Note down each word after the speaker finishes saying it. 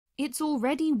It's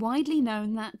already widely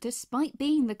known that, despite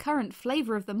being the current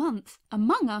flavour of the month,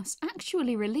 Among Us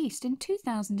actually released in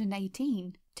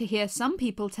 2018. To hear some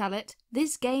people tell it,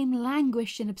 this game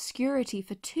languished in obscurity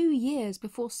for 2 years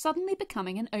before suddenly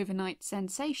becoming an overnight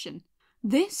sensation.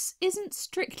 This isn't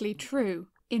strictly true.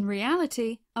 In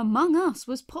reality, Among Us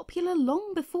was popular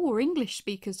long before English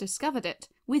speakers discovered it,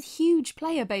 with huge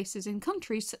player bases in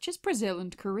countries such as Brazil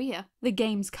and Korea. The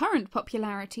game's current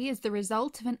popularity is the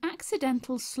result of an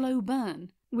accidental slow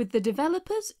burn, with the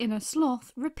developers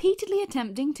Innersloth repeatedly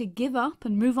attempting to give up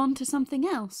and move on to something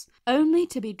else, only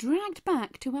to be dragged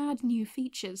back to add new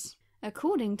features.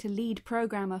 According to lead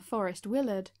programmer Forrest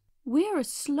Willard, "We're a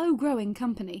slow-growing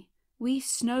company. We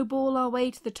snowball our way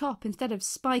to the top instead of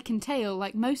spike and tail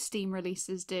like most Steam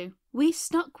releases do. We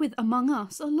stuck with Among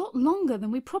Us a lot longer than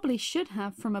we probably should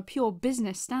have from a pure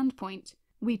business standpoint.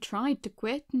 We tried to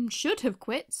quit and should have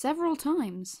quit several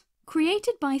times."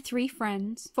 Created by 3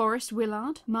 friends, Forrest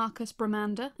Willard, Marcus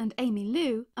Bramander, and Amy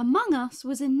Liu, Among Us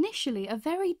was initially a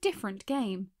very different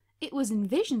game. It was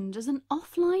envisioned as an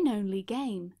offline-only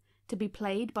game, to be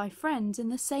played by friends in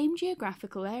the same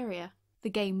geographical area. The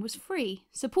game was free,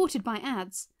 supported by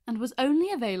ads, and was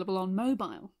only available on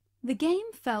mobile. The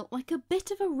game felt like a bit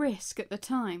of a risk at the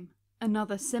time.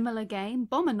 Another similar game,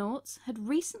 Bombernauts, had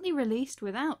recently released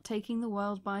without taking the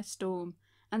world by storm,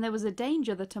 and there was a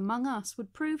danger that Among Us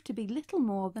would prove to be little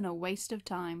more than a waste of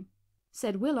time.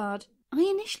 Said Willard, "I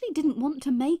initially didn't want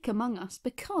to make Among Us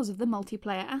because of the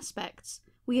multiplayer aspects.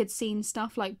 We had seen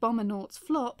stuff like Bombernauts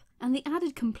flop, and the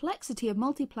added complexity of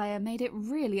multiplayer made it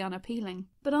really unappealing.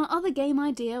 But our other game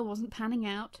idea wasn't panning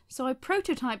out, so I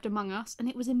prototyped Among Us and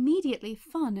it was immediately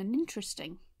fun and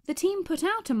interesting." The team put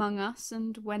out Among Us,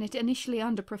 and when it initially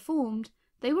underperformed,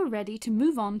 they were ready to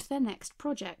move on to their next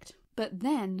project. But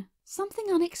then,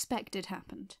 something unexpected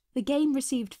happened. The game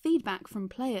received feedback from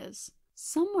players.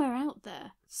 Somewhere out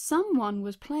there, someone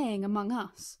was playing Among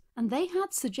Us, and they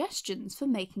had suggestions for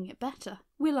making it better.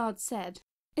 Willard said,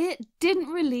 "It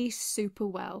didn't release super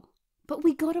well, but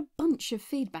we got a bunch of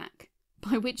feedback,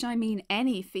 by which I mean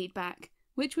any feedback,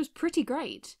 which was pretty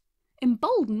great.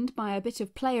 Emboldened by a bit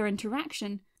of player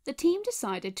interaction, the team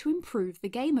decided to improve the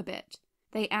game a bit.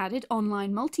 They added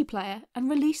online multiplayer and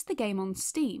released the game on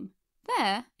Steam.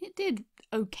 There, it did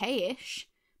okay-ish,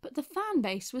 but the fan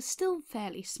base was still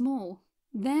fairly small.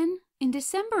 Then, in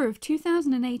December of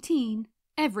 2018,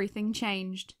 everything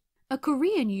changed. A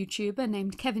Korean YouTuber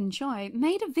named Kevin Choi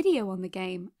made a video on the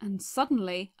game, and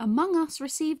suddenly, Among Us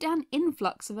received an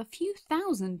influx of a few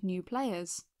thousand new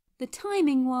players. The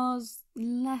timing was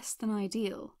less than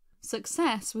ideal.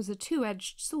 Success was a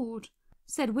two-edged sword.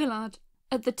 Said Willard,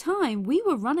 "At the time, we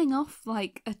were running off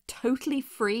like a totally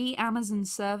free Amazon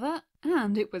server,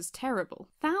 and it was terrible.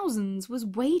 Thousands was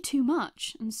way too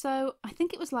much, and so I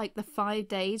think it was like the 5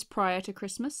 days prior to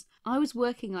Christmas, I was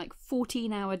working like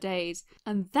 14-hour days,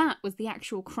 and that was the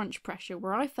actual crunch pressure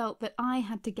where I felt that I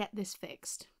had to get this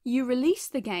fixed." You release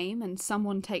the game and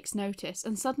someone takes notice,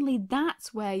 and suddenly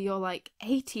that's where your like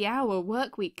 80-hour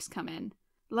work weeks come in.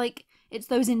 Like, it's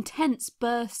those intense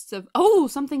bursts of, "Oh,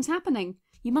 something's happening!"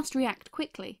 You must react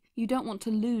quickly. You don't want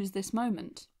to lose this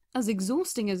moment. As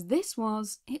exhausting as this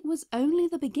was, it was only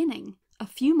the beginning. A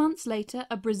few months later,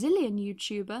 a Brazilian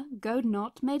YouTuber,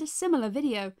 Godnot, made a similar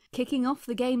video, kicking off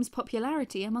the game's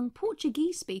popularity among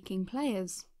Portuguese-speaking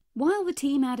players. While the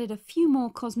team added a few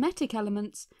more cosmetic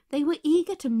elements, they were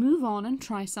eager to move on and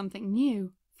try something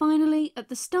new. Finally, at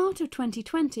the start of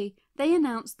 2020, they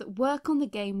announced that work on the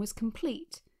game was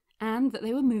complete, and that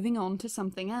they were moving on to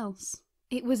something else.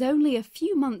 It was only a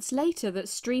few months later that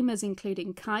streamers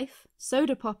including Kaif,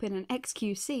 Sodapoppin and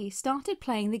XQC started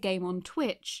playing the game on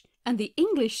Twitch, and the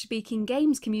English-speaking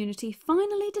games community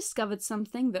finally discovered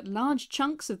something that large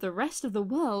chunks of the rest of the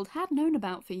world had known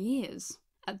about for years.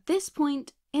 At this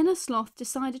point, Innersloth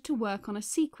decided to work on a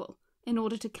sequel, in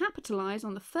order to capitalise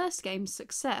on the first game's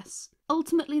success.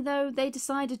 Ultimately though, they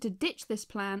decided to ditch this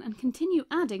plan and continue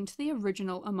adding to the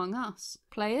original Among Us.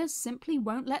 Players simply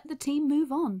won't let the team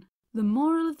move on. The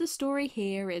moral of the story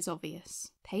here is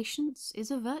obvious. Patience is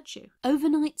a virtue.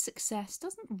 Overnight success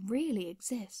doesn't really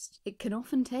exist. It can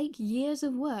often take years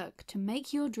of work to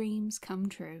make your dreams come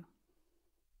true.